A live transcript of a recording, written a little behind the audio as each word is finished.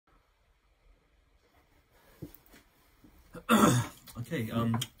Okay,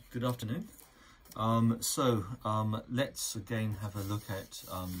 good afternoon. Let's again have a look at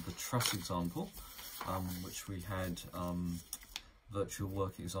the truss example, which we had virtual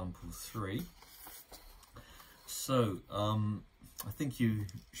work example 3. So I think you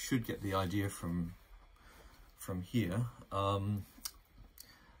should get the idea from here.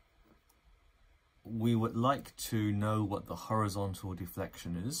 We would like to know what the horizontal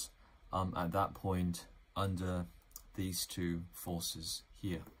deflection is at that point under these two forces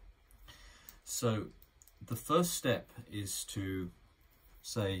here. So the first step is to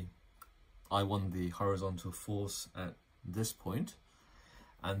say I want the horizontal force at this point,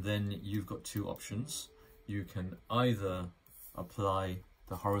 and then you've got two options. You can either apply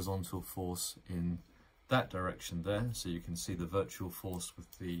the horizontal force in that direction there, so you can see the virtual force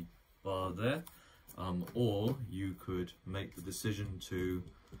with the bar there, or you could make the decision to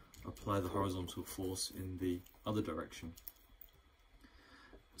apply the horizontal force in the other direction.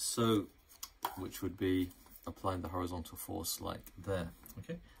 So, which would be applying the horizontal force like there.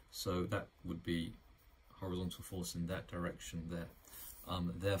 Okay, so that would be horizontal force in that direction there.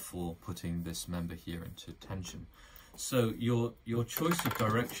 Therefore, putting this member here into tension. So your choice of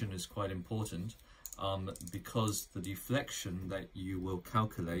direction is quite important, because the deflection that you will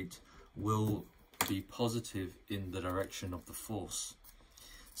calculate will be positive in the direction of the force.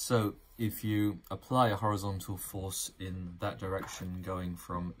 So if you apply a horizontal force in that direction going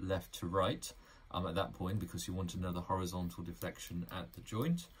from left to right, at that point, because you want to know the horizontal deflection at the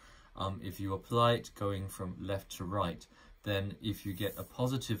joint, if you apply it going from left to right, then if you get a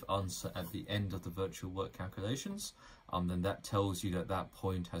positive answer at the end of the virtual work calculations, then that tells you that that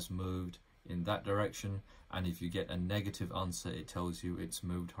point has moved in that direction, and if you get a negative answer, it tells you it's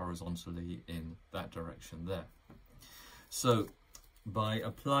moved horizontally in that direction there. So by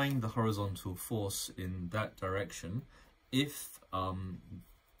applying the horizontal force in that direction, if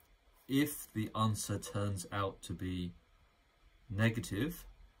the answer turns out to be negative,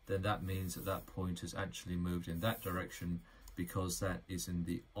 then that means that that point is actually moved in that direction, because that is in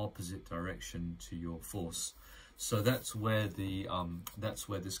the opposite direction to your force. So that's where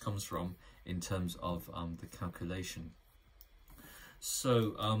this comes from in terms of the calculation.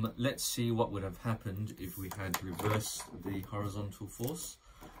 So let's see what would have happened if we had reversed the horizontal force.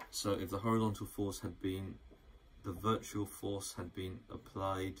 So if the horizontal force had been, the virtual force had been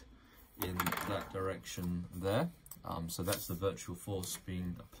applied in that direction there. So that's the virtual force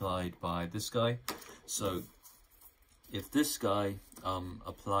being applied by this guy. So if this guy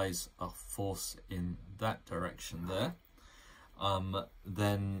applies a force in that direction there,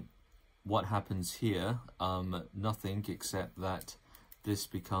 then what happens here? Nothing, except that this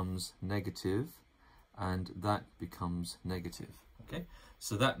becomes negative and that becomes negative. Okay,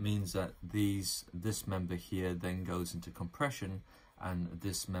 so that means that this member here then goes into compression, and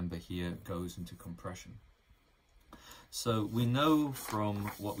this member here goes into compression. So we know from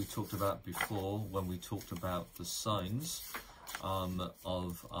what we talked about before, when we talked about the signs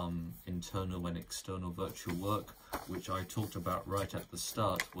of internal and external virtual work, which I talked about right at the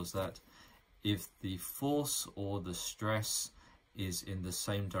start, was that if the force or the stress is in the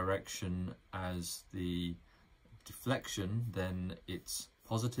same direction as the deflection, then it's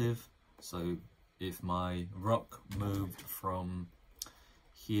positive. So if my rock moved from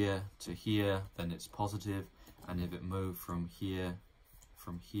here to here, then it's positive, and if it moved from here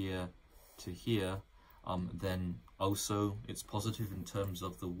to here, then also it's positive in terms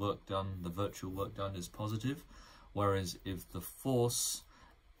of the work done. The virtual work done is positive. Whereas if the force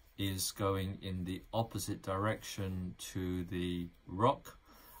is going in the opposite direction to the rock,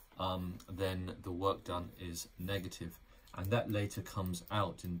 then the work done is negative, and that later comes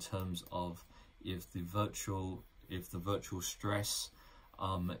out in terms of if the virtual stress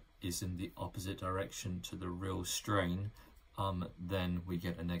is in the opposite direction to the real strain, then we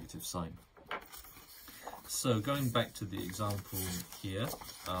get a negative sign. So going back to the example here,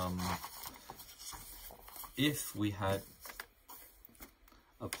 if we had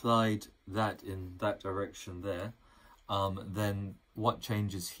applied that in that direction there, then what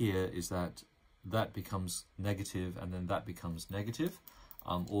changes here is that that becomes negative, and then that becomes negative,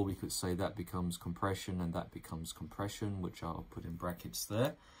 or we could say that becomes compression and that becomes compression, which I'll put in brackets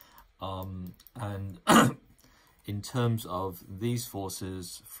there. And in terms of these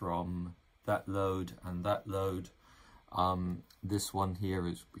forces from that load and that load, this one here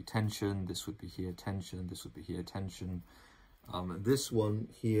is be tension, this would be here tension, this would be here tension. This one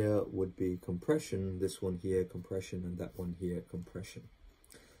here would be compression, this one here compression, and that one here compression.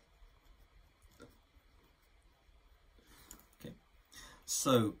 Okay,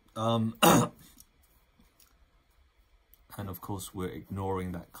 so and of course we're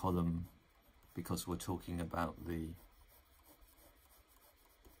ignoring that column because we're talking about the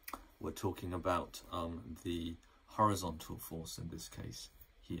horizontal force in this case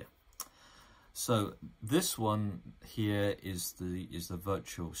here. So this one here is the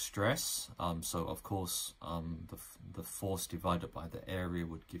virtual stress. So of course the force divided by the area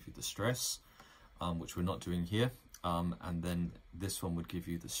would give you the stress, which we're not doing here. And then this one would give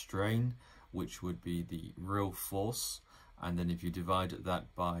you the strain, which would be the real force. And then if you divide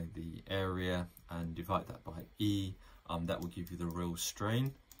that by the area and divide that by E, that will give you the real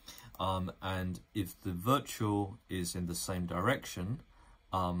strain. And if the virtual is in the same direction,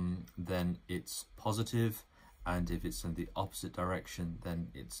 then it's positive, and if it's in the opposite direction, then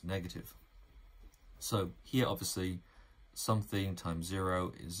it's negative. So here obviously something times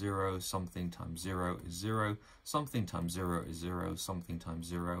 0 is 0, something times 0 is 0, something times 0 is 0, something times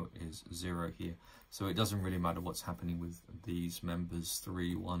 0 is 0 here. So it doesn't really matter what's happening with these members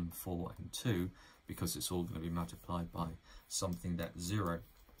 3, 1, 4 and 2, because it's all going to be multiplied by something that's 0.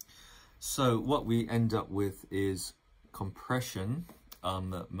 So what we end up with is compression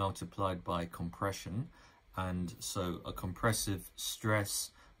multiplied by compression, and so a compressive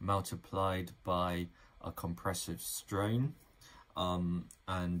stress multiplied by a compressive strain, and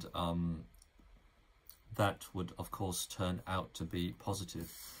that would of course turn out to be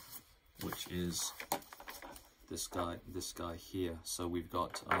positive, which is this guy here. So we've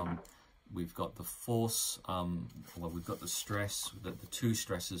got the force, well, we've got the stress, the two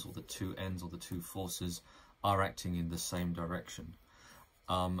stresses, or the two ends, or the two forces are acting in the same direction.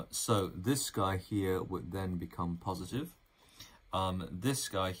 So this guy here would then become positive. This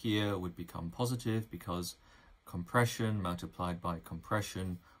guy here would become positive because compression multiplied by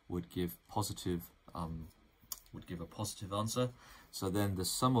compression would give positive, would give a positive answer. So then the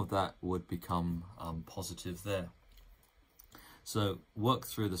sum of that would become positive there. So work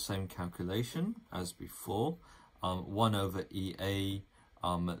through the same calculation as before. 1 over EA,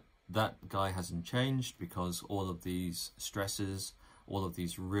 that guy hasn't changed because all of these stresses, all of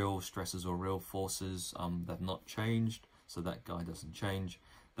these real stresses or real forces, they've not changed, so that guy doesn't change.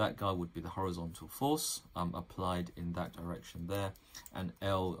 That guy would be the horizontal force applied in that direction there, and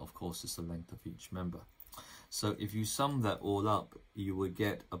L, of course, is the length of each member. So if you sum that all up, you would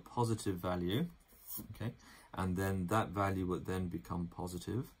get a positive value, okay, and then that value would then become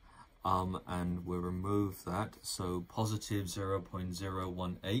positive, and we'll remove that, so positive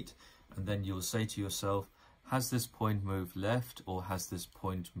 0.018, and then you'll say to yourself, has this point moved left or has this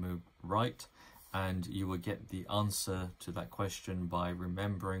point moved right? And you will get the answer to that question by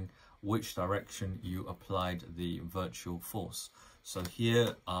remembering which direction you applied the virtual force. So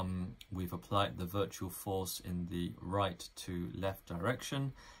here we've applied the virtual force in the right to left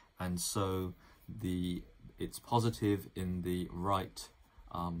direction, and so it's positive in the right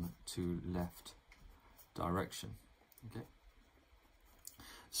to left direction. Okay.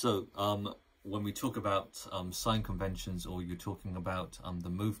 So when we talk about sign conventions, or you're talking about the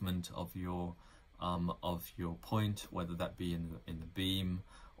movement of your point, whether that be in the beam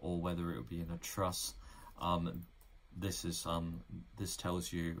or whether it would be in a truss, this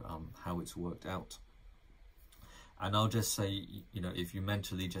tells you how it's worked out. And I'll just say, you know, if you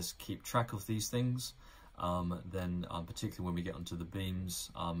mentally just keep track of these things, then particularly when we get onto the beams,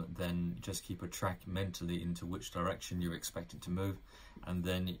 then just keep a track mentally into which direction you're expecting to move, and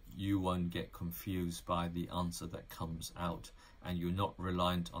then you won't get confused by the answer that comes out, and you're not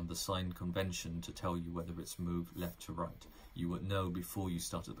reliant on the sign convention to tell you whether it's moved left to right. You would know before you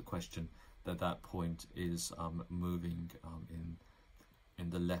started the question that that point is moving in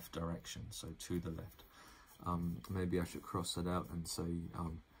the left direction, so to the left. Maybe I should cross that out and say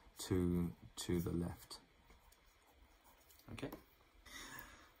to the left. Okay.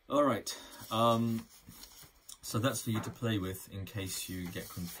 All right. So that's for you to play with in case you get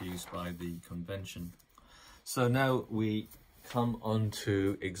confused by the convention. So now we come on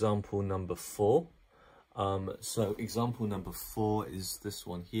to example number 4. So example number 4 is this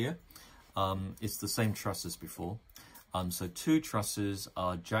one here. It's the same truss as before. So two trusses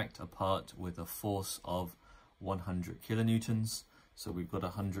are jacked apart with a force of 100 kilonewtons. So we've got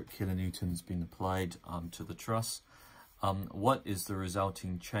 100 kilonewtons being applied to the truss. What is the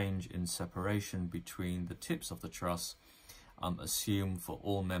resulting change in separation between the tips of the truss? Assume for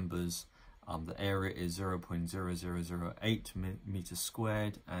all members the area is 0.0008 meters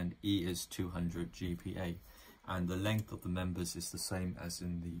squared and E is 200 GPa, and the length of the members is the same as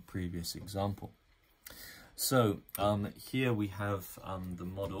in the previous example. So here we have the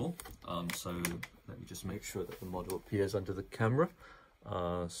model. So let me just make sure that the model appears under the camera.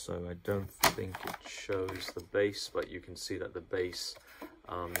 So I don't think it shows the base, but you can see that the base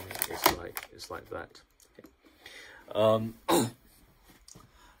is like that. Okay.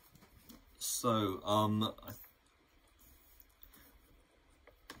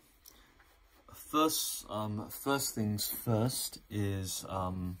 First things first is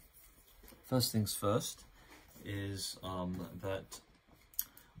that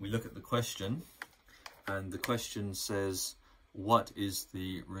we look at the question, and the question says, what is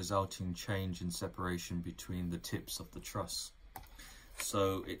the resulting change in separation between the tips of the truss?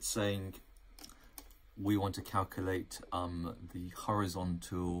 So it's saying we want to calculate the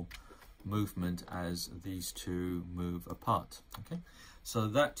horizontal movement as these two move apart. Okay, so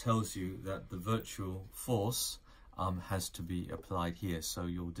that tells you that the virtual force has to be applied here. So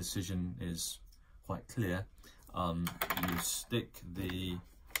your decision is quite clear. You stick the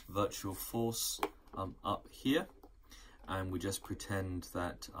virtual force up here, and we just pretend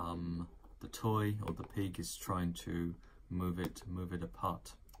that the toy or the pig is trying to move it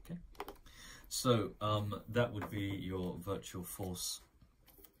apart. Okay, so that would be your virtual force.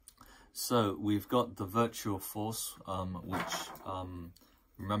 So we've got the virtual force, which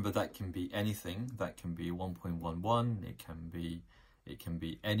remember, that can be anything. That can be 1.11. It can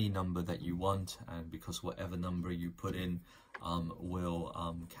be any number that you want, and because whatever number you put in will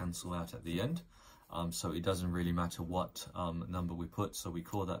cancel out at the end. So it doesn't really matter what number we put. So we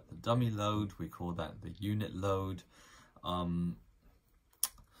call that the dummy load, we call that the unit load,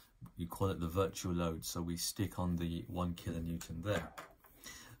 you call it the virtual load. So we stick on the 1 kilonewton there.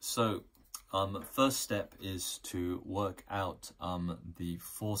 So first step is to work out the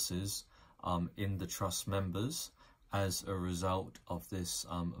forces in the truss members as a result of this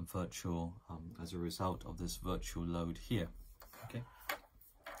virtual load here. Okay.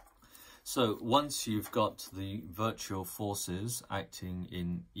 So once you've got the virtual forces acting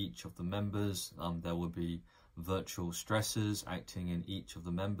in each of the members, there will be virtual stresses acting in each of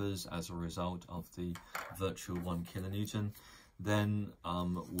the members as a result of the virtual 1 kilonewton. Then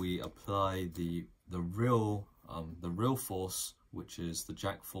we apply the real force, which is the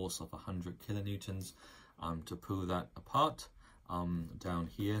jack force of 100 kilonewtons, to pull that apart down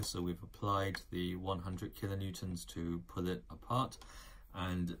here. So we've applied the 100 kilonewtons to pull it apart,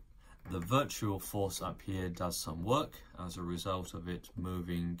 and the virtual force up here does some work as a result of it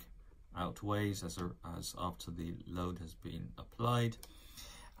moving outways as after the load has been applied,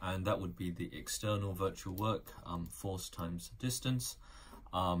 and that would be the external virtual work, force times distance,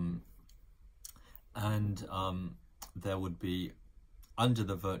 there would be under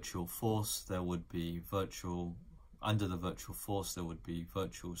the virtual force there would be virtual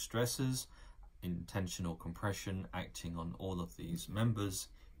stresses in tension or compression acting on all of these members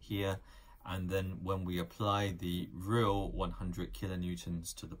here, and then when we apply the real 100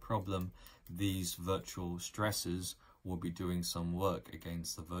 kilonewtons to the problem, these virtual stresses will be doing some work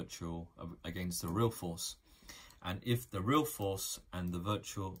against the real force. And if the real force and the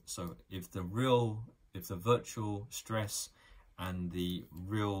virtual, so if the virtual stress and the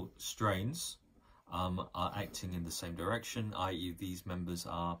real strains are acting in the same direction, i.e. these members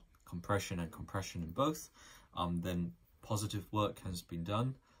are compression and compression in both, then positive work has been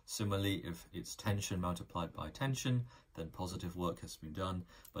done. Similarly, if it's tension multiplied by tension, then positive work has been done.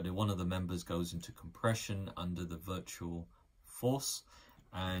 But if one of the members goes into compression under the virtual force,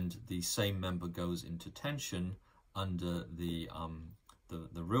 and the same member goes into tension under the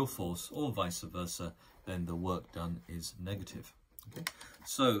real force, or vice versa, then the work done is negative. Okay,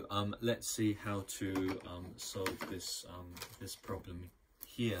 so let's see how to solve this this problem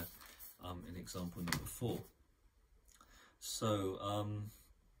here in example number 4. So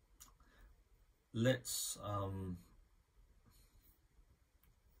let's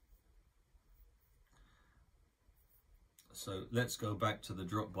go back to the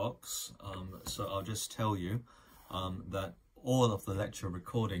Dropbox. So I'll just tell you that all of the lecture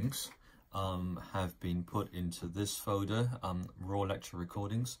recordings have been put into this folder, raw lecture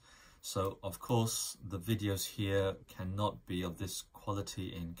recordings. So of course the videos here cannot be of this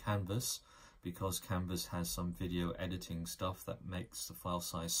quality in Canvas, because Canvas has some video editing stuff that makes the file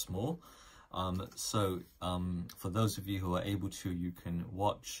size small. For those of you who are able to, you can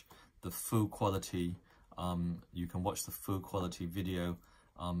watch the full quality video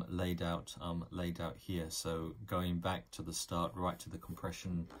laid out here. So going back to the start, right to the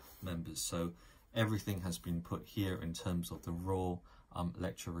compression members. So everything has been put here in terms of the raw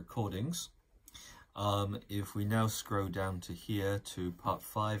lecture recordings. If we now scroll down to here to part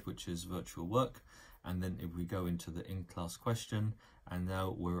 5, which is virtual work, and then if we go into the in-class question, and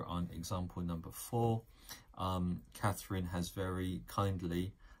now we're on example number 4, Catherine has very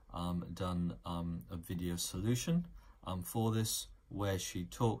kindly done a video solution for this, where she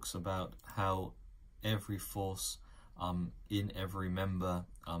talks about how every force in every member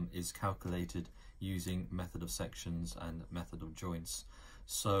is calculated using method of sections and method of joints.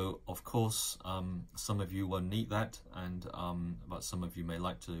 So of course some of you won't need that, and but some of you may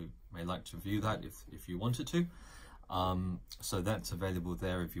like to view that if you wanted to. So that's available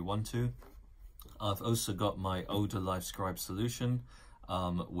there if you want to. I've also got my older LiveScribe solution,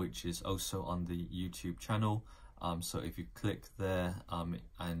 which is also on the YouTube channel. So if you click there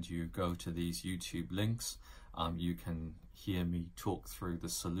and you go to these YouTube links, you can hear me talk through the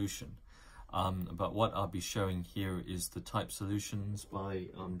solution. But what I'll be showing here is the type solutions by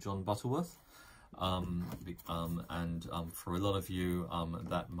John Butterworth, and for a lot of you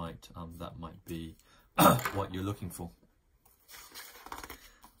that might be what you're looking for.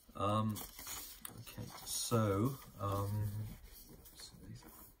 Okay, so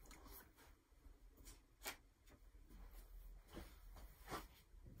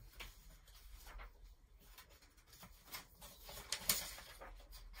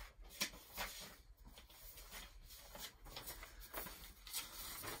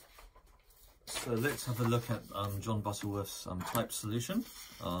So let's have a look at John Butterworth's type solution,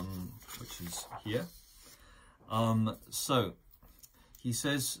 which is here. So he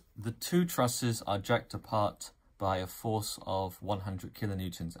says the two trusses are jacked apart by a force of 100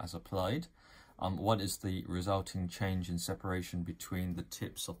 kilonewtons as applied. What is the resulting change in separation between the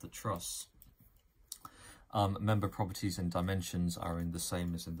tips of the truss? Member properties and dimensions are in the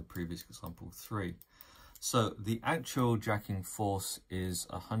same as in the previous example 3. So the actual jacking force is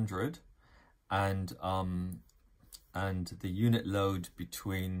 100. And the unit load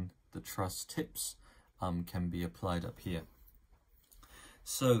between the truss tips can be applied up here.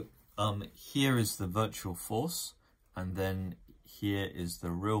 So here is the virtual force, and then here is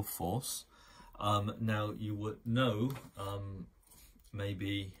the real force. Now you would know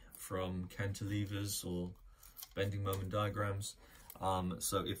maybe from cantilevers or bending moment diagrams.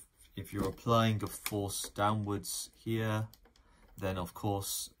 So if you're applying a force downwards here, then of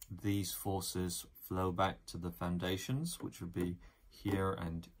course these forces flow back to the foundations, which would be here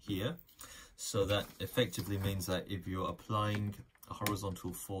and here. So that effectively means that if you're applying a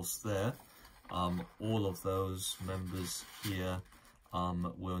horizontal force there, all of those members here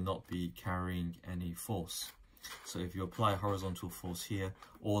will not be carrying any force. So if you apply a horizontal force here,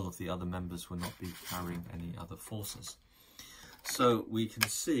 all of the other members will not be carrying any other forces. So we can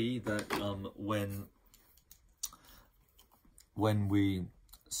see that when we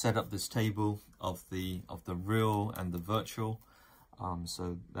set up this table of the real and the virtual,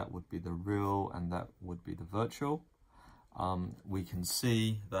 so that would be the real and that would be the virtual, we can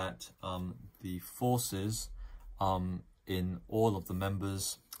see that the forces in all of the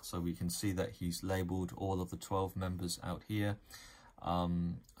members, so we can see that he's labeled all of the 12 members out here,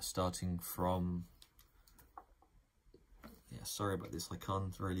 starting from, sorry about this, I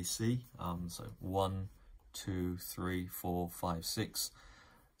can't really see, so 1, 2, 3, 4, 5, 6,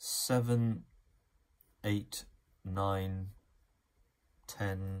 7, 8, 9,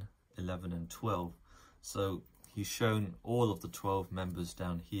 10, 11 and 12. So he's shown all of the 12 members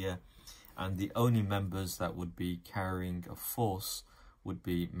down here, and the only members that would be carrying a force would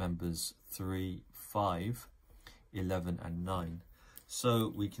be members 3, 5, 11 and 9.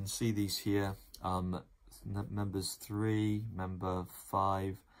 So we can see these here, members 3, member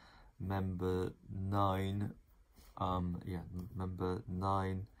 5, member 9, member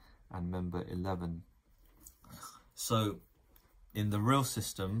 9 and member 11. So in the real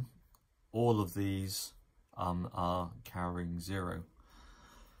system, all of these are carrying 0.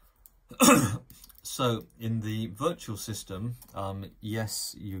 So in the virtual system,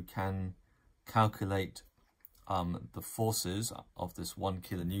 yes, you can calculate the forces of this 1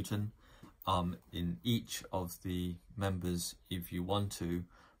 kilonewton in each of the members if you want to,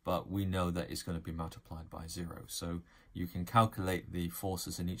 but we know that it's going to be multiplied by 0. So you can calculate the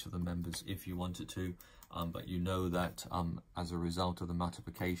forces in each of the members if you wanted to, but you know that as a result of the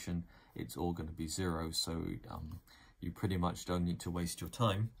multiplication, it's all going to be 0. So you pretty much don't need to waste your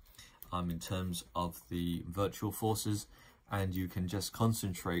time in terms of the virtual forces, and you can just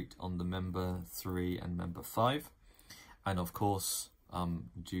concentrate on the member 3 and member 5. And of course,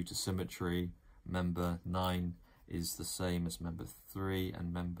 due to symmetry, member 9 is the same as member 3,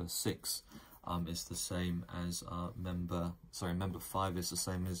 and member 6 is the same as member 5 is the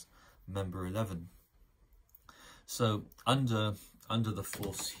same as member 11. So under the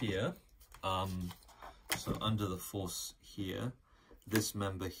force here, this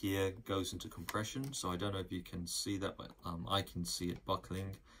member here goes into compression. So I don't know if you can see that, but I can see it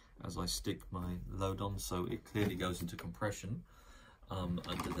buckling as I stick my load on. So it clearly goes into compression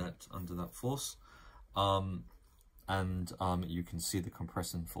under that force. You can see the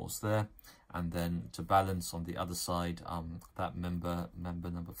compressing force there. And then to balance on the other side, that member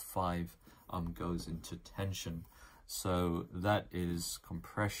number 5 goes into tension. So that is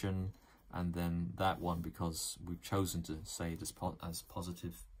compression, and then that one, because we've chosen to say it as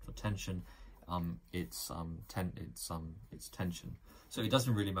positive for tension, it's tension. So it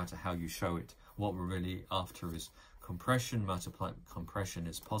doesn't really matter how you show it. What we're really after is compression multiplied compression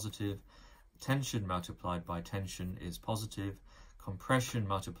is positive, tension multiplied by tension is positive, compression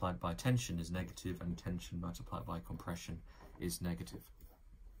multiplied by tension is negative, and tension multiplied by compression is negative.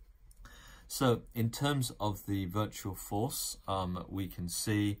 So in terms of the virtual force, we can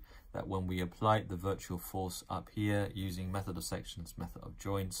see that when we apply the virtual force up here using method of sections, method of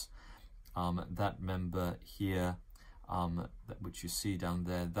joints, that member here, which you see down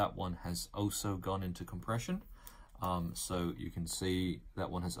there, that one has also gone into compression. So you can see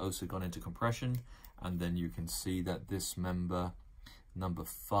that one has also gone into compression, and then you can see that this member number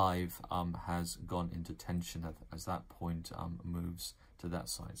 5 has gone into tension as that point moves to that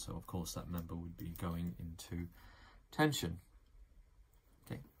side. So of course that member would be going into tension.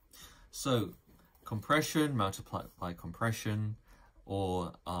 Okay, so compression multiplied by compression,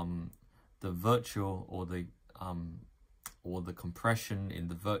 or the virtual or the compression in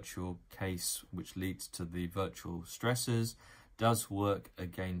the virtual case, which leads to the virtual stresses, does work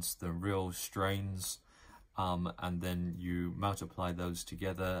against the real strains, and then you multiply those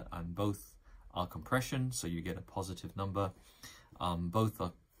together, and both are compression, so you get a positive number. Both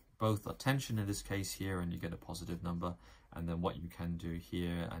are tension in this case here, and you get a positive number. And then what you can do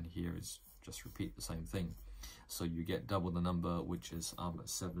here and here is just repeat the same thing. So you get double the number, which is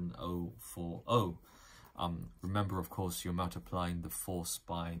 7040. Remember, of course, you're multiplying the force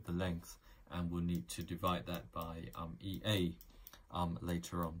by the length, and we'll need to divide that by EA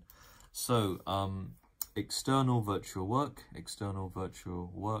later on. So external virtual work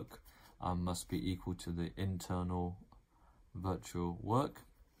must be equal to the internal virtual work,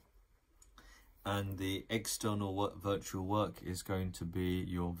 and the external virtual work is going to be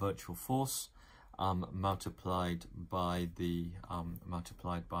your virtual force multiplied by the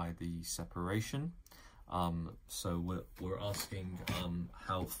separation. So we're asking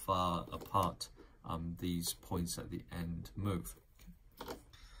how far apart these points at the end move.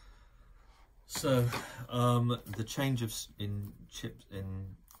 So the change in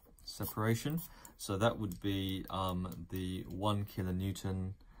separation, so that would be the 1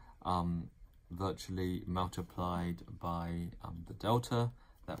 kilonewton virtually multiplied by the delta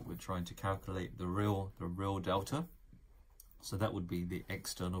that we're trying to calculate, the real delta. So that would be the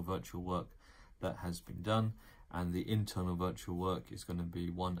external virtual work that has been done, and the internal virtual work is going to be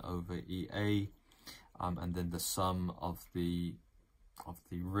 1 over EA, and then the sum of the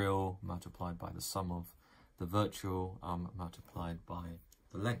real multiplied by the sum of the virtual multiplied by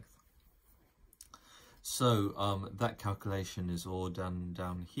the length. So that calculation is all done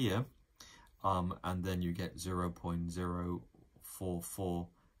down here, and then you get 0.044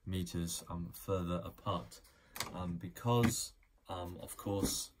 meters further apart, because of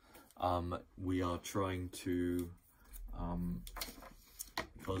course we are trying to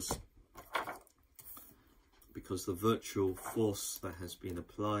because the virtual force that has been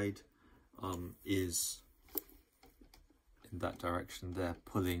applied is in that direction there,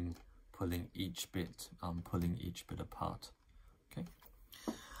 pulling each bit apart. Okay.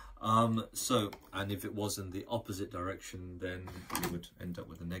 So, and if it was in the opposite direction, then you would end up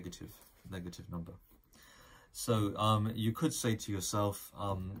with a negative number. So you could say to yourself,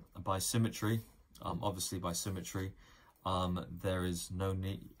 by symmetry, obviously by symmetry, there is no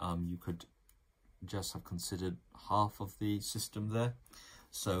need, you could just have considered half of the system there.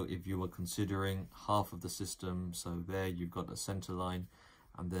 So if you were considering half of the system, so there you've got a center line,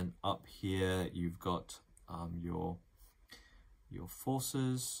 and then up here you've got your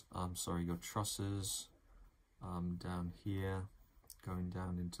forces, your trusses down here, going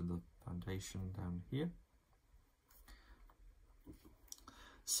down into the foundation down here.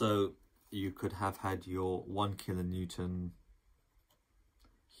 So you could have had your 1 kilonewton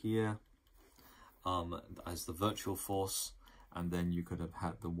here as the virtual force, and then you could have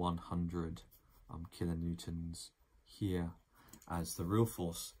had the 100 kilonewtons here as the real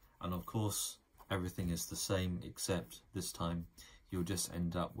force. And of course everything is the same, except this time you'll just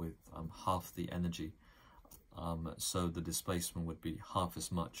end up with half the energy, so the displacement would be half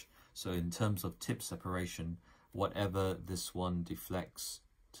as much. So in terms of tip separation, whatever this one deflects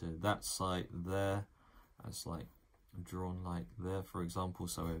to that side there, as like drawn like there, for example.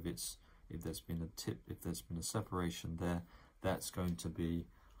 So if there's been a separation there, that's going to be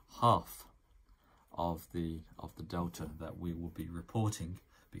half of the delta that we will be reporting,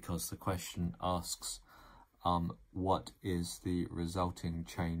 because the question asks what is the resulting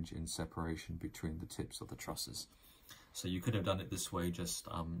change in separation between the tips of the trusses. So you could have done it this way, just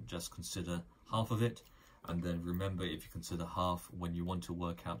consider half of it, and then remember, if you consider half, when you want to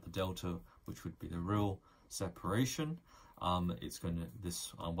work out the delta, which would be the real separation, it's going to,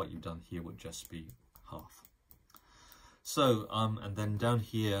 what you've done here would just be half. So, and then down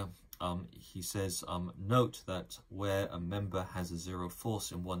here, he says, note that where a member has a zero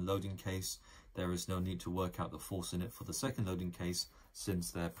force in one loading case, there is no need to work out the force in it for the second loading case,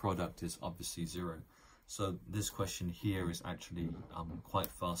 since their product is obviously zero. So this question here is actually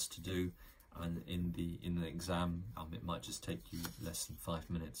quite fast to do, and in the exam, it might just take you less than 5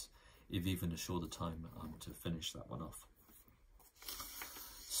 minutes, if even a shorter time, to finish that one off.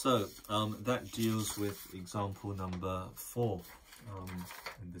 So that deals with example number 4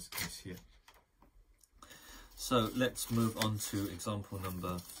 in this case here. So let's move on to example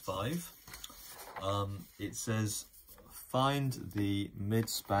number 5. It says find the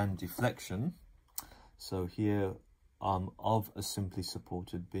mid-span deflection. So here of a simply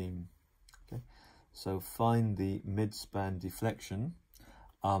supported beam. Okay, so find the mid-span deflection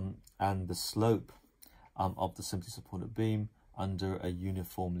and the slope of the simply supported beam under a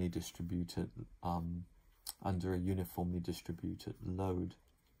uniformly distributed load.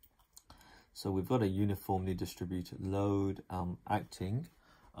 So we've got a uniformly distributed load acting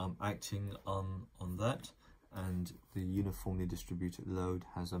on that, and the uniformly distributed load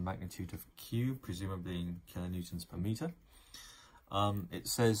has a magnitude of Q, presumably in kilonewtons per meter. It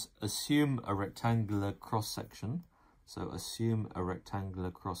says assume a rectangular cross section. So assume a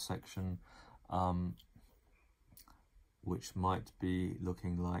rectangular cross section which might be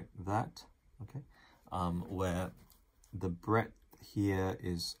looking like that, okay, where the breadth here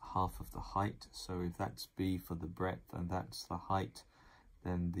is half of the height. So if that's B for the breadth and that's the height,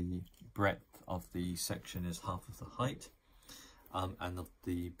 then the breadth of the section is half of the height, and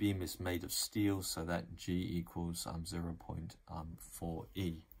the beam is made of steel, so that G equals 0.4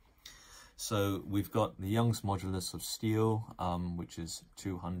 E. So we've got the Young's modulus of steel, which is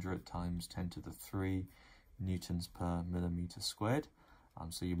 200 times 10 to the 3 newtons per millimeter squared.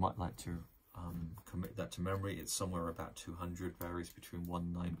 So you might like to commit that to memory. It's somewhere about 200, varies between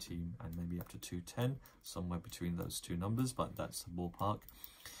 190 and maybe up to 210, somewhere between those two numbers, but that's the ballpark.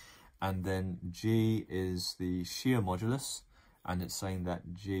 And then G is the shear modulus, and it's saying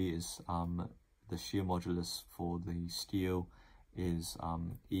that G is the shear modulus for the steel is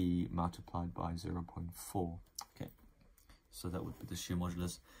E multiplied by 0.4. Okay, so that would be the shear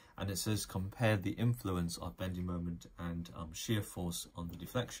modulus. And it says compare the influence of bending moment and shear force on the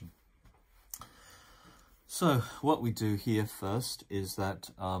deflection. So what we do here first is that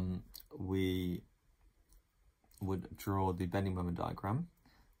we would draw the bending moment diagram.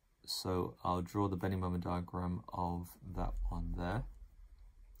 So I'll draw the bending moment diagram of that one there,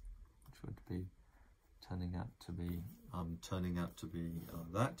 which would be turning out to be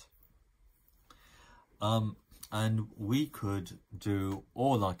that. And we could do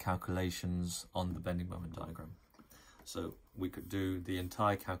all our calculations on the bending moment diagram. So we could do the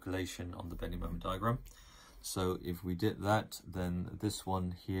entire calculation on the bending moment diagram. So if we did that, then this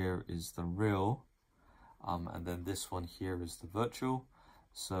one here is the real, and then this one here is the virtual.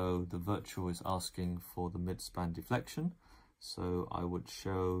 So the virtual is asking for the mid-span deflection. So I would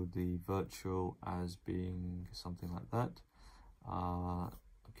show the virtual as being something like that.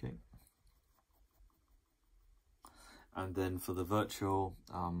 Okay. And then for the virtual,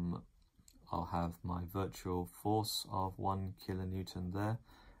 I'll have my virtual force of 1 kilonewton there.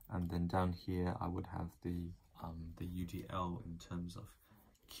 And then down here, I would have the UDL in terms of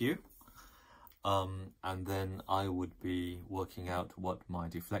Q. And then I would be working out what my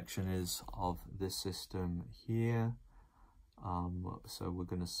deflection is of this system here. So we're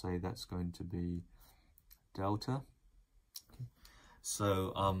going to say that's going to be delta. Okay.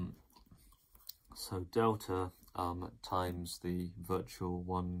 So delta times the virtual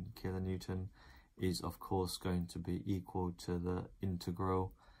 1 kilonewton is of course going to be equal to the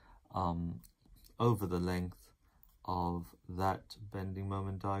integral over the length of that bending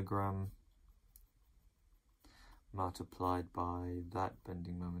moment diagram multiplied by that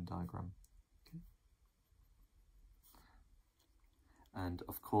bending moment diagram. Okay. And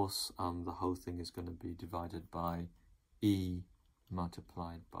of course the whole thing is going to be divided by E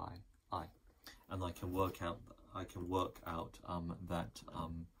multiplied by I. And I can work out I can work out that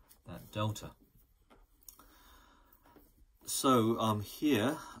delta. So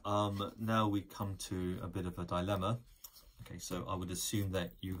here, now we come to a bit of a dilemma. Okay, so I would assume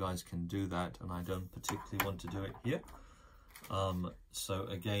that you guys can do that, and I don't particularly want to do it here. So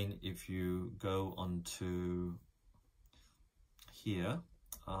again, if you go on to here,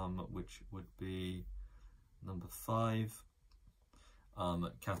 which would be number 5,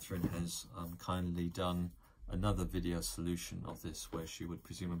 Catherine has kindly done another video solution of this where she would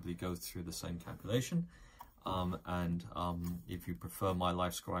presumably go through the same calculation. And if you prefer my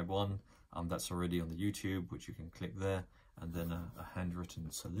LifeScribe one, that's already on the YouTube, which you can click there, and then a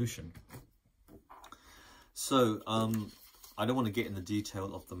handwritten solution. So I don't want to get in the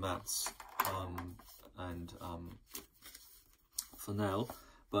detail of the maths for now,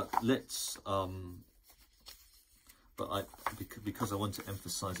 but let's because I want to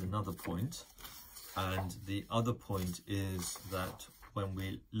emphasize another point, and the other point is that when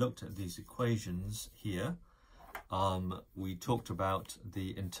we looked at these equations here, we talked about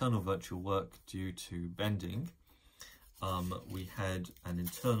the internal virtual work due to bending. We had an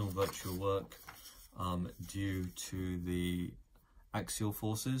internal virtual work due to the axial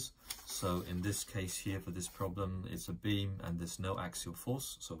forces. So in this case here, for this problem, it's a beam and there's no axial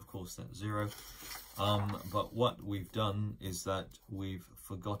force, so of course that's 0. But what we've done is that we've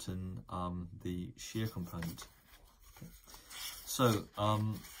forgotten the shear component. Okay. So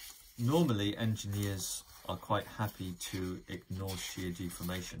normally engineers are quite happy to ignore shear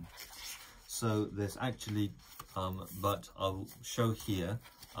deformation. So there's actually, but I'll show here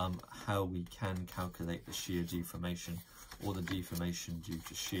how we can calculate the shear deformation, or the deformation due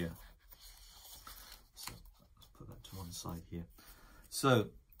to shear. So let's put that to one side here. So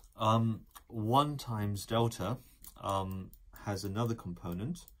 1 times delta has another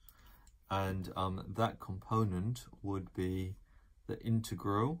component, and that component would be the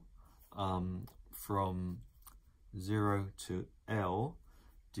integral from 0 to L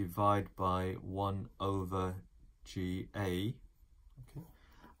divided by 1 over GA, okay?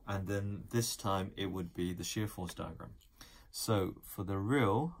 And then this time it would be the shear force diagram. So for the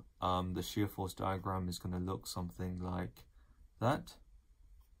real, the shear force diagram is going to look something like that,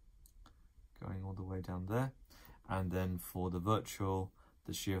 going all the way down there. And then for the virtual,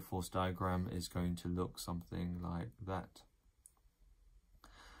 the shear force diagram is going to look something like that.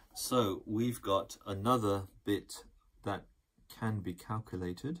 So we've got another bit that can be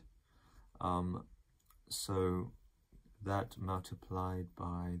calculated. So that multiplied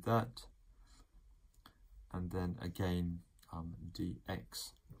by that, and then again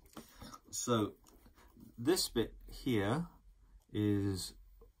dx. So this bit here is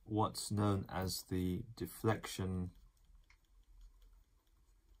what's known as the deflection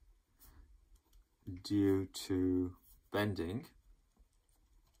due to bending,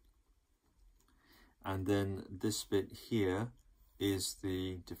 and then this bit here is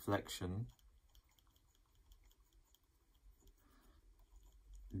the deflection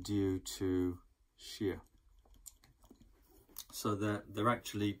due to shear. So there are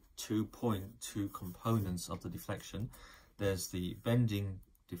actually two components of the deflection. There's the bending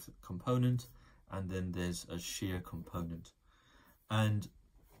component, and then there's a shear component. And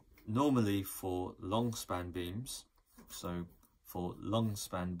normally for long span beams, so for long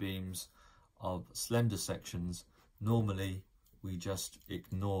span beams of slender sections, normally we just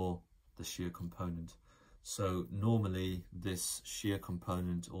ignore the shear component. So normally this shear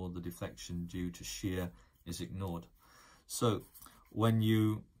component, or the deflection due to shear, is ignored. So when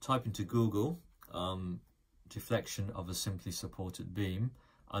you type into Google deflection of a simply supported beam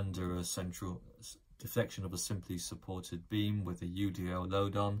under a central deflection of a simply supported beam with a UDL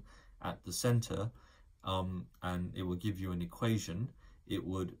load on at the center, and it will give you an equation. It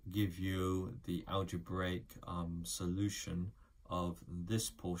would give you the algebraic solution of this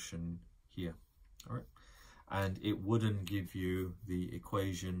portion here, all right? And it wouldn't give you the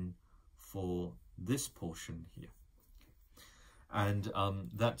equation for this portion here. And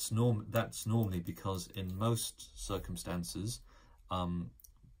that's normally because in most circumstances,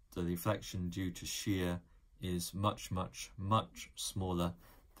 the deflection due to shear is much smaller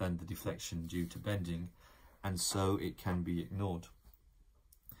than the deflection due to bending, and so it can be ignored.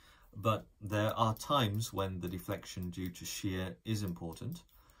 But there are times when the deflection due to shear is important.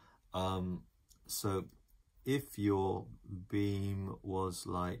 So if your beam was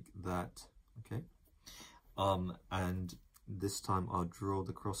like that, okay, and this time I'll draw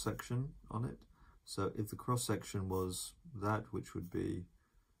the cross section on it. So if the cross section was that, which would be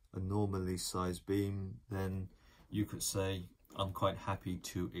a normally sized beam, then you could say I'm quite happy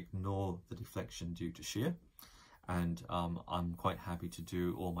to ignore the deflection due to shear. and I'm quite happy to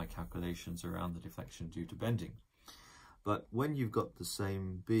do all my calculations around the deflection due to bending. But when you've got the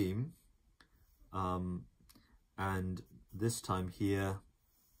same beam, and this time here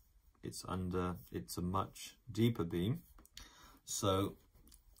it's a much deeper beam, so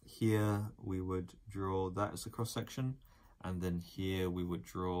here we would draw that as a cross section, and then here we would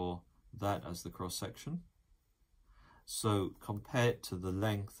draw that as the cross section. So compared to the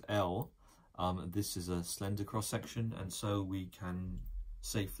length L, this is a slender cross section, and so we can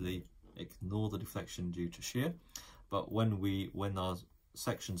safely ignore the deflection due to shear. But when our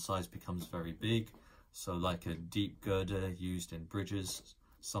section size becomes very big, so like a deep girder used in bridges,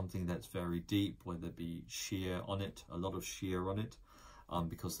 something that's very deep where there be shear on it, a lot of shear on it,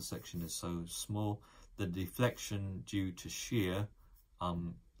 because the section is so small, the deflection due to shear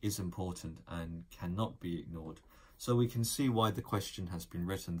is important and cannot be ignored. So we can see why the question has been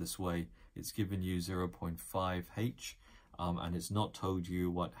written this way. It's given you 0.5 H, and it's not told you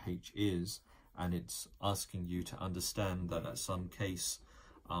what H is, and it's asking you to understand that at some case,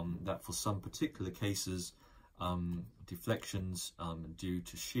 that for some particular cases, deflections due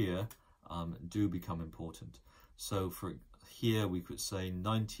to shear do become important. So for here we could say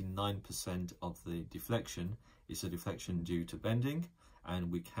 99% of the deflection is a deflection due to bending,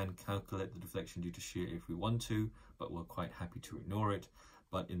 and we can calculate the deflection due to shear if we want to, but we're quite happy to ignore it.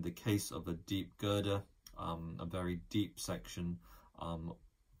 But in the case of a deep girder, a very deep section,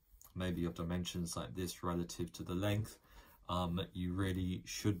 maybe of dimensions like this relative to the length, you really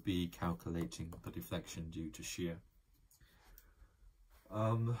should be calculating the deflection due to shear.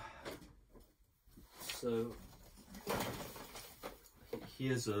 So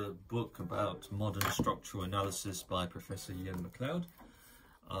here's a book about modern structural analysis by Professor Ian McLeod,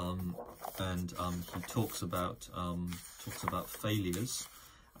 and he talks about failures,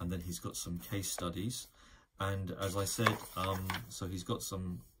 and then he's got some case studies. And as I said, so he's got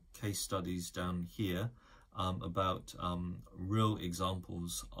some case studies down here about real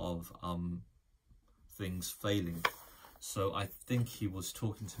examples of things failing. So I think he was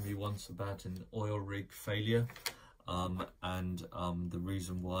talking to me once about an oil rig failure, and the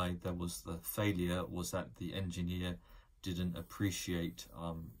reason why there was the failure was that the engineer didn't appreciate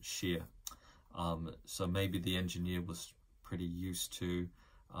shear. So maybe the engineer was pretty used to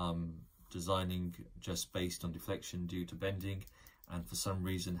designing just based on deflection due to bending, and for some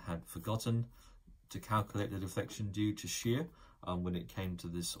reason had forgotten to calculate the deflection due to shear when it came to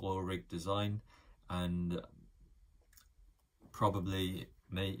this oil rig design. And probably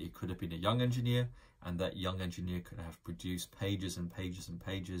it could have been a young engineer, and that young engineer could have produced pages and pages and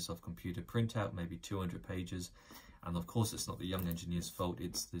pages of computer printout, maybe 200 pages. And of course it's not the young engineer's fault,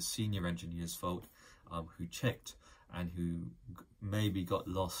 it's the senior engineer's fault, who checked and who maybe got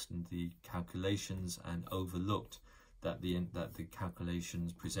lost in the calculations and overlooked that the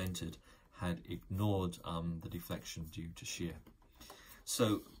calculations presented had ignored the deflection due to shear.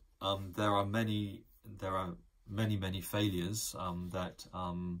 So there are many failures that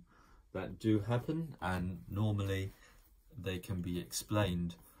do happen, and normally they can be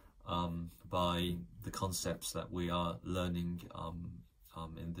explained by the concepts that we are learning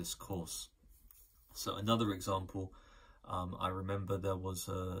in this course. So another example, I remember there was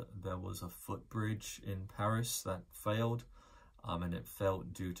a footbridge in Paris that failed, and it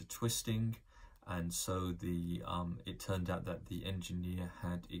failed due to twisting, and so it turned out that the engineer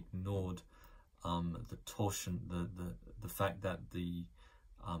had ignored the torsion, the fact that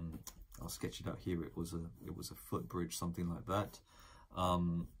I'll sketch it out here. It was a footbridge, something like that.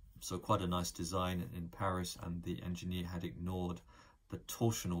 So quite a nice design in Paris, and the engineer had ignored the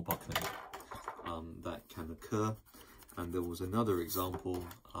torsional buckling that can occur. And there was another example,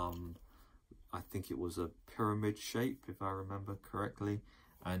 I think it was a pyramid shape, if I remember correctly.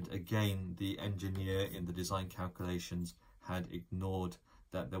 And again, the engineer in the design calculations had ignored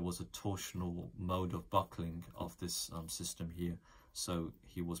that there was a torsional mode of buckling of this system here. So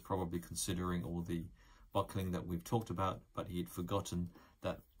he was probably considering all the buckling that we've talked about, but he had forgotten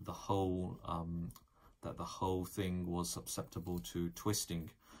that the whole thing was susceptible to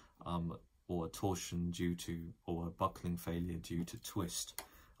twisting, or torsion due to, or a buckling failure due to twist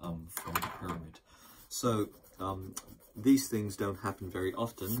from the pyramid. So these things don't happen very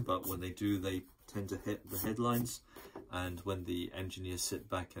often, but when they do, they tend to hit the headlines. And when the engineers sit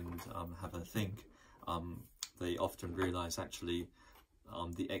back and have a think, they often realize actually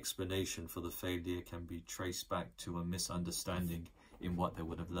the explanation for the failure can be traced back to a misunderstanding in what they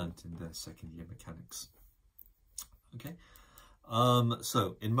would have learnt in their second year mechanics. Okay.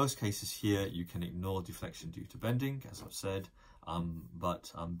 So in most cases here, you can ignore deflection due to bending, as I've said,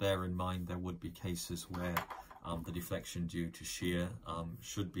 but bear in mind there would be cases where the deflection due to shear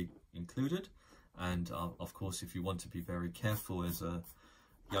should be included. And of course, if you want to be very careful as a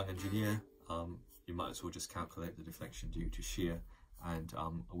young engineer, you might as well just calculate the deflection due to shear. And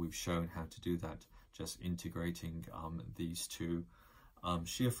we've shown how to do that, just integrating these two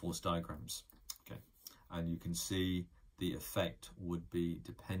shear force diagrams. Okay, and you can see the effect would be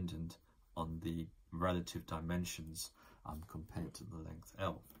dependent on the relative dimensions compared to the length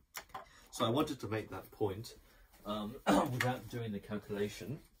L. So I wanted to make that point without doing the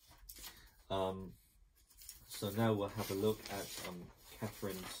calculation. So now we'll have a look at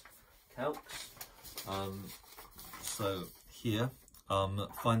Catherine's calcs. So here,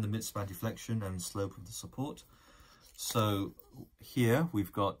 find the midspan deflection and slope of the support. So here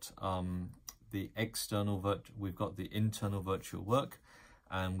we've got the internal virtual work,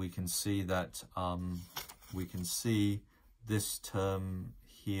 and we can see that this term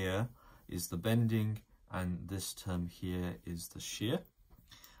here is the bending, and this term here is the shear.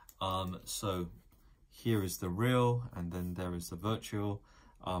 So here is the real, and then there is the virtual.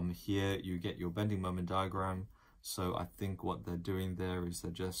 Here you get your bending moment diagram. So I think what they're doing there is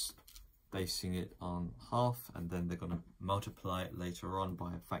they're just basing it on half, and then they're going to multiply it later on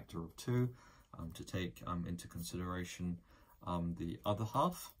by a factor of 2 to take into consideration the other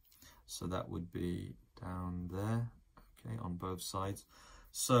half. So that would be down there, okay, on both sides.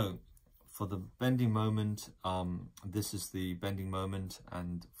 So for the bending moment, this is the bending moment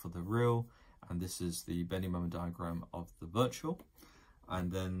and for the real, and this is the bending moment diagram of the virtual.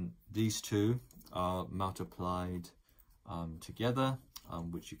 And then these two are multiplied together,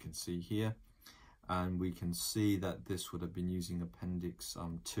 which you can see here. And we can see that this would have been using appendix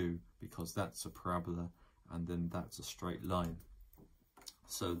 2, because that's a parabola and then that's a straight line.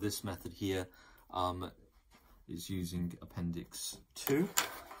 So this method here is using appendix 2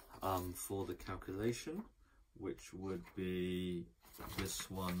 for the calculation, which would be this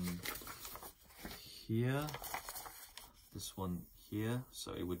one here, this one here.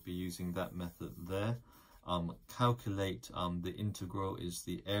 So it would be using that method there. Calculate the integral is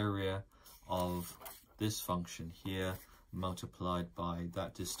the area of this function here multiplied by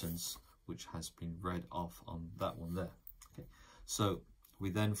that distance, which has been read off on that one there. Okay, so we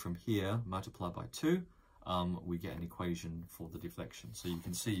then from here multiply by 2, we get an equation for the deflection. So you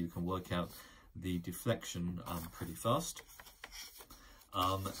can see you can work out the deflection pretty fast.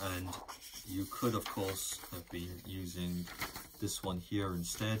 And you could of course have been using this one here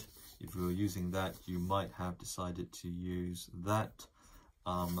instead. If you were using that, you might have decided to use that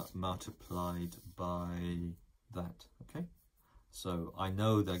multiplied by that. Okay, so I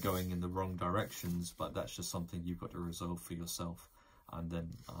know they're going in the wrong directions, but that's just something you've got to resolve for yourself, and then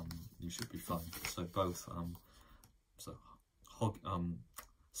you should be fine. So both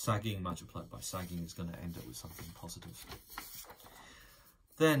sagging multiplied by sagging is going to end up with something positive.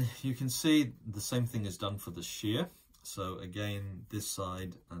 Then you can see the same thing is done for the shear. So again, this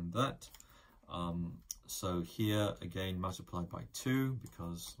side and that. So here again multiplied by 2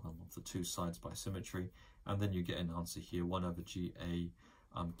 because of the two sides by symmetry, and then you get an answer here, 1 over GA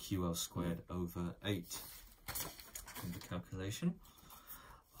QL squared over 8 in the calculation.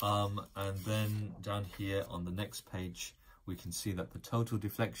 And then down here on the next page, we can see that the total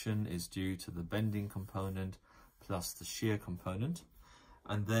deflection is due to the bending component plus the shear component.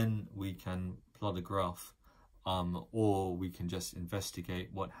 And then we can plot a graph, or we can just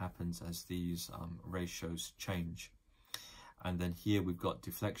investigate what happens as these ratios change. And then here we've got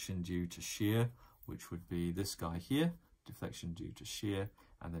deflection due to shear, which would be this guy here, deflection due to shear,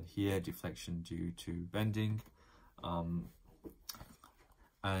 and then here deflection due to bending.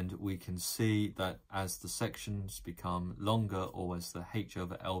 And we can see that as the sections become longer, or as the H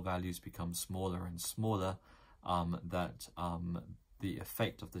over L values become smaller and smaller, the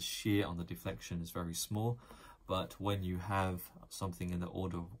effect of the shear on the deflection is very small. But when you have something in the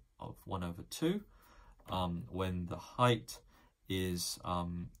order of 1 over 2, when the height is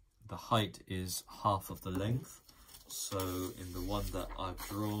half of the length, so in the one that I've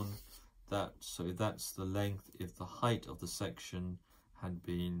drawn, that's the length. If the height of the section had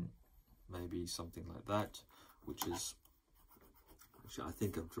been maybe something like that, which I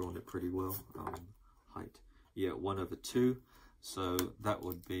think I've drawn it pretty well, height, yeah, 1 over 2, so that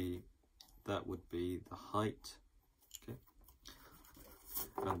would be the height, okay,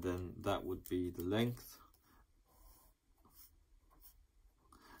 and then that would be the length.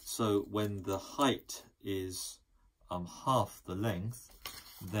 So when the height is half the length,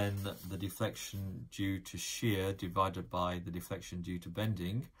 then the deflection due to shear divided by the deflection due to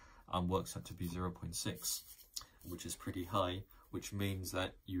bending works out to be 0.6, which is pretty high, which means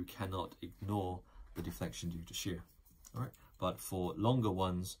that you cannot ignore the deflection due to shear. All right, but for longer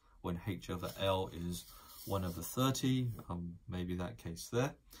ones, when h over l is 1 over 30, maybe that case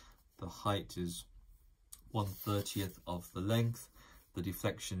there, the height is 1/30th of the length, the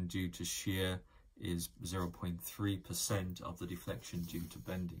deflection due to shear is 0.3% of the deflection due to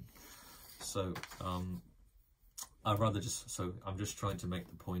bending. So I'm just trying to make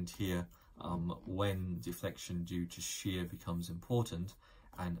the point here, when deflection due to shear becomes important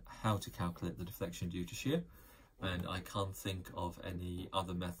and how to calculate the deflection due to shear. And I can't think of any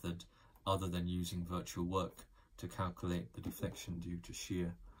other method other than using virtual work to calculate the deflection due to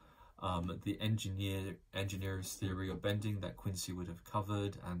shear. The engineer's theory of bending that Quincy would have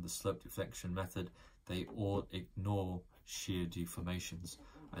covered and the slope deflection method, they all ignore shear deformations,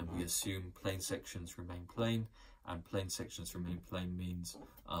 and we assume plane sections remain plane, and plane sections remain plane means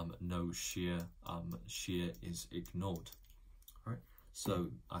no shear is ignored. All right,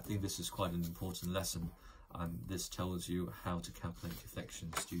 so I think this is quite an important lesson. This tells you how to calculate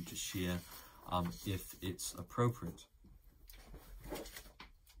deflections due to shear if it's appropriate.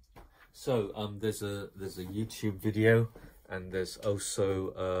 So there's a YouTube video, and there's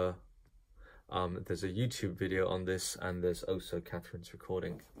also there's a YouTube video on this, and there's also Catherine's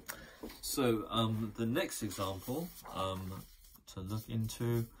recording. So the next example to look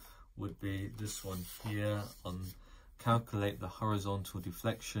into would be this one here on calculate the horizontal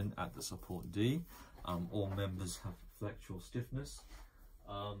deflection at the support D. All members have flexural stiffness.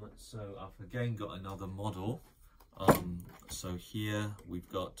 So I've again got another model. So here we've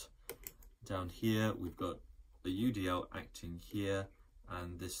got, down here we've got the UDL acting here,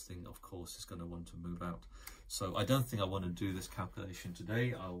 and this thing of course is going to want to move out. So I don't think I want to do this calculation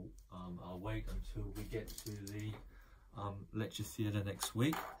today. I'll wait until we get to the lecture theatre next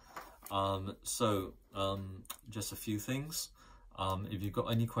week. Just a few things. If you've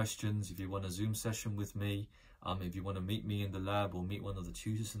got any questions, if you want a Zoom session with me, if you want to meet me in the lab or meet one of the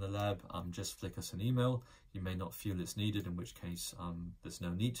tutors in the lab, just flick us an email. You may not feel it's needed, in which case there's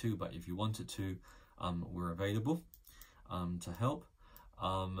no need to, but if you wanted to, we're available to help.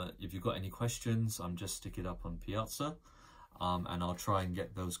 If you've got any questions, just stick it up on Piazza, and I'll try and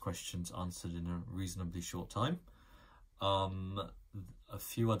get those questions answered in a reasonably short time. A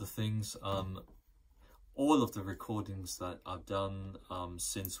few other things. All of the recordings that I've done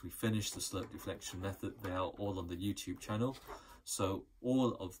since we finished the slope deflection method, they are all on the YouTube channel. So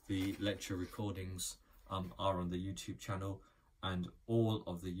all of the lecture recordings are on the YouTube channel, and all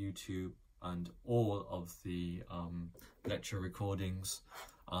of the lecture recordings,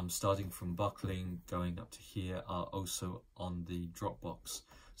 starting from buckling going up to here, are also on the Dropbox.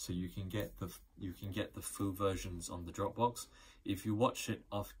 So you can get the full versions on the Dropbox. If you watch it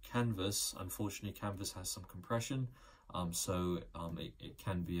off Canvas, unfortunately Canvas has some compression, so it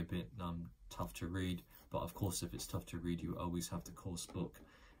can be a bit tough to read. But of course, if it's tough to read, you always have the course book,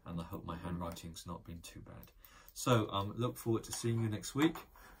 and I hope my handwriting's not been too bad. So look forward to seeing you next week.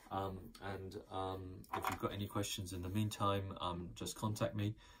 If you've got any questions in the meantime, just contact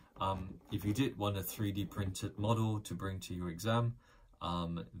me. If you did want a 3D printed model to bring to your exam,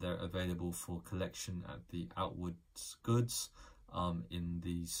 they're available for collection at the Outwards Goods in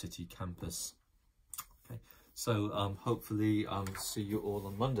the city campus. Okay, so hopefully see you all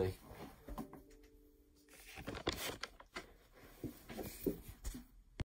on Monday.